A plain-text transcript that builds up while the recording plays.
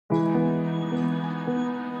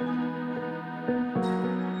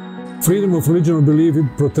Freedom of religion or belief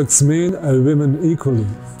protects men and women equally.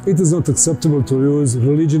 It is not acceptable to use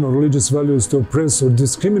religion or religious values to oppress or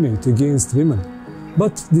discriminate against women.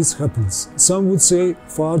 But this happens, some would say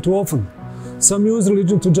far too often. Some use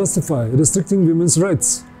religion to justify restricting women's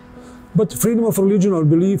rights. But freedom of religion or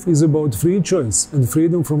belief is about free choice and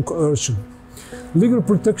freedom from coercion. Legal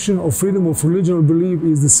protection of freedom of religion or belief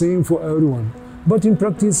is the same for everyone, but in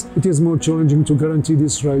practice it is more challenging to guarantee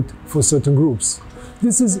this right for certain groups.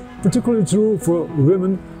 This is particularly true for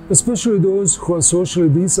women, especially those who are socially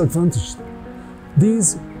disadvantaged.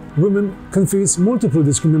 These women can face multiple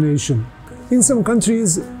discrimination. In some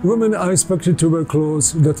countries, women are expected to wear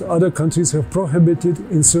clothes that other countries have prohibited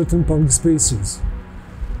in certain public spaces.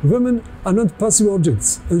 Women are not passive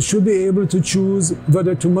objects and should be able to choose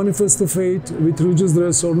whether to manifest their faith with religious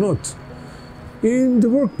dress or not. In the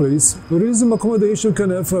workplace, reasonable accommodation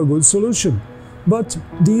can offer a good solution, but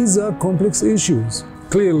these are complex issues.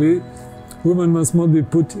 Clearly, women must not be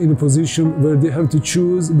put in a position where they have to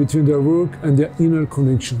choose between their work and their inner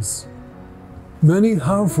convictions. Many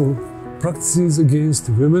harmful practices against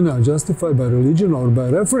women are justified by religion or by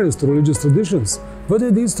reference to religious traditions,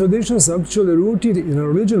 whether these traditions are actually rooted in a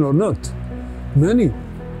religion or not. Many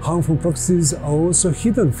harmful practices are also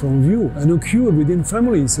hidden from view and occur within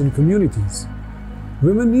families and communities.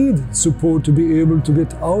 Women need support to be able to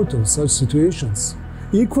get out of such situations.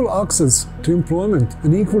 Equal access to employment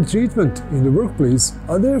and equal treatment in the workplace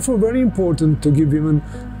are therefore very important to give women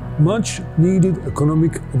much needed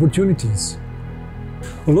economic opportunities.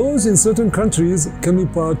 Laws in certain countries can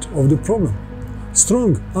be part of the problem.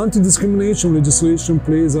 Strong anti-discrimination legislation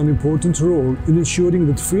plays an important role in ensuring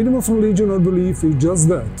that freedom of religion or belief is just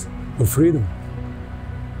that, a freedom.